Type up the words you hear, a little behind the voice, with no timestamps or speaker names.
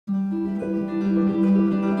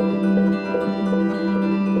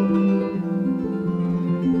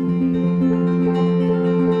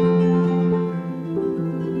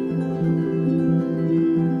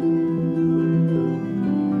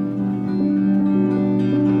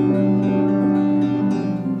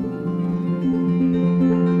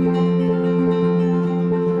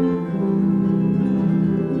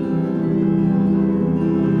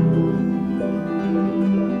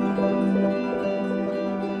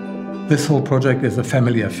This whole project is a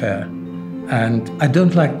family affair. And I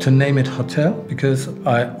don't like to name it hotel because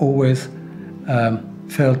I always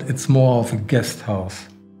felt it's more of a guest house.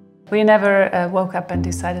 We never woke up and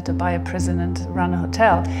decided to buy a prison and run a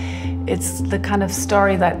hotel. It's the kind of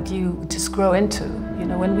story that you just grow into. You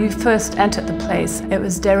know, when we first entered the place, it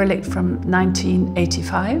was derelict from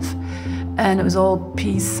 1985. And it was all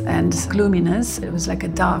peace and gloominess. It was like a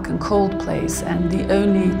dark and cold place, and the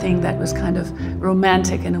only thing that was kind of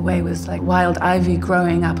romantic in a way was like wild ivy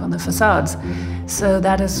growing up on the facades. So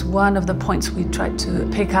that is one of the points we tried to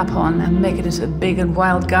pick up on and make it into a big and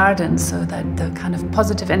wild garden, so that the kind of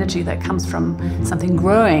positive energy that comes from something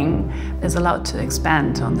growing is allowed to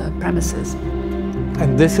expand on the premises.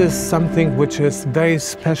 And this is something which is very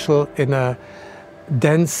special in a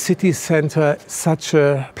dense city center, such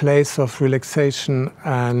a place of relaxation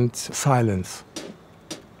and silence.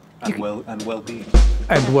 And well-being.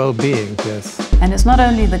 And well-being, yes. And it's not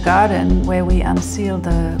only the garden where we unseal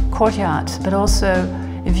the courtyard, but also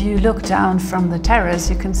if you look down from the terrace,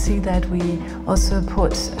 you can see that we also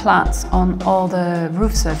put plants on all the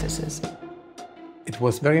roof surfaces. It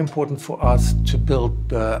was very important for us to build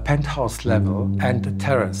the penthouse level and the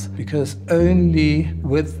terrace, because only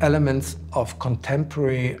with elements of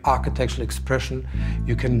contemporary architectural expression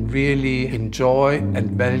you can really enjoy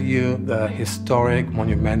and value the historic,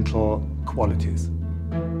 monumental qualities.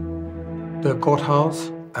 The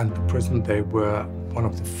courthouse and the prison, they were one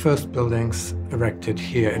of the first buildings erected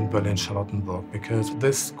here in Berlin-Charlottenburg, because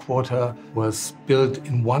this quarter was built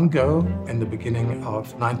in one go in the beginning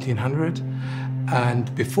of 1900.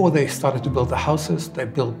 And before they started to build the houses, they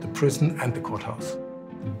built the prison and the courthouse.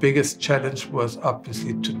 The biggest challenge was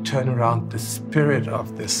obviously to turn around the spirit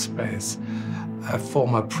of this space, a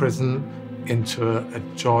former prison, into a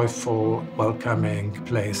joyful, welcoming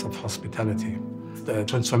place of hospitality. The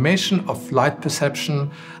transformation of light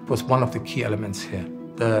perception was one of the key elements here,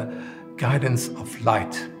 the guidance of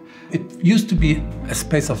light. It used to be a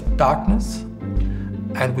space of darkness,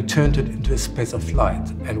 and we turned it into a space of light.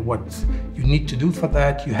 And what you need to do for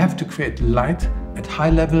that, you have to create light at high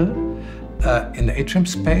level in the atrium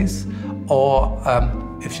space, or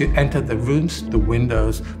if you enter the rooms, the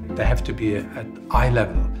windows, they have to be at eye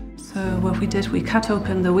level. So what we did, we cut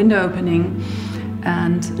open the window opening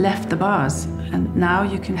and left the bars. And now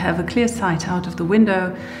you can have a clear sight out of the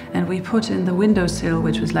window, and we put in the windowsill,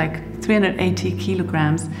 which was like 380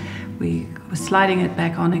 kilograms. We were sliding it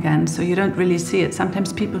back on again, so you don't really see it.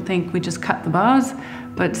 Sometimes people think we just cut the bars,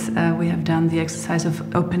 but we have done the exercise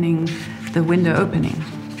of opening the window opening.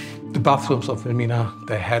 The bathrooms of Wilmina,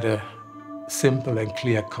 they had a simple and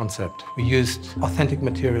clear concept. We used authentic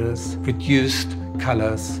materials, reduced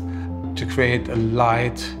colors to create a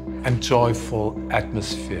light and joyful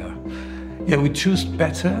atmosphere. Yeah, we choose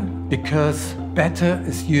Bette because Bette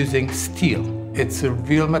is using steel. It's a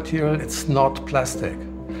real material, it's not plastic.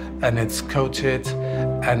 And it's coated,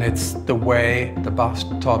 and it's the way the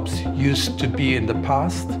bathtubs used to be in the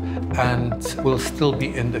past and will still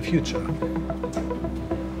be in the future.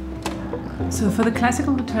 So for the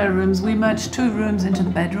classical hotel rooms, we merged 2 rooms into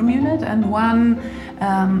the bedroom unit, and one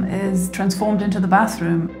is transformed into the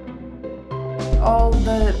bathroom. All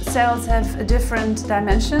the cells have different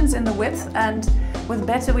dimensions in the width, and with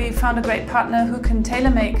Bette we found a great partner who can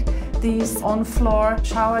tailor-make these on-floor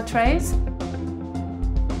shower trays.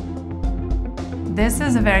 This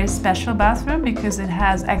is a very special bathroom because it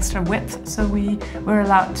has extra width, so we were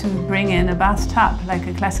allowed to bring in a bathtub, like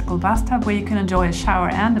a classical bathtub, where you can enjoy a shower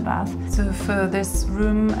and a bath. So for this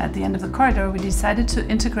room at the end of the corridor, we decided to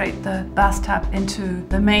integrate the bathtub into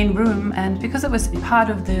the main room, and because it was part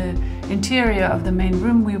of the interior of the main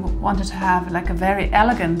room, we wanted to have like a very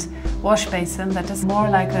elegant wash basin that is more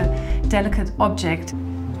like a delicate object.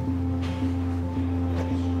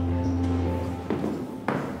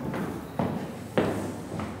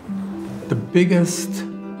 The biggest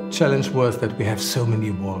challenge was that we have so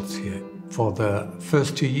many walls here. For the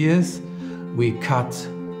first 2 years, we cut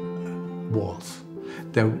walls.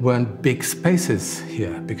 There weren't big spaces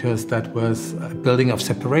here because that was a building of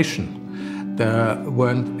separation. There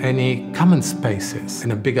weren't any common spaces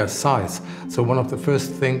in a bigger size. So one of the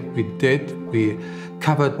first things we did, we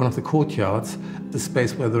covered one of the courtyards, the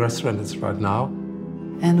space where the restaurant is right now.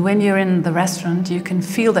 And when you're in the restaurant, you can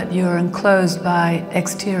feel that you're enclosed by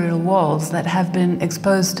exterior walls that have been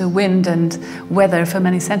exposed to wind and weather for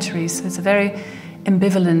many centuries. So it's a very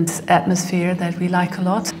ambivalent atmosphere that we like a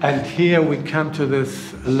lot. And here we come to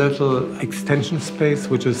this little extension space,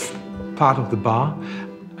 which is part of the bar.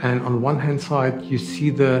 And on one hand side, you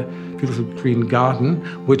see the beautiful green garden,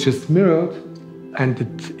 which is mirrored, and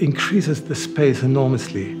it increases the space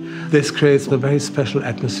enormously. This creates a very special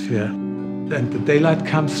atmosphere, and the daylight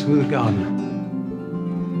comes through the garden.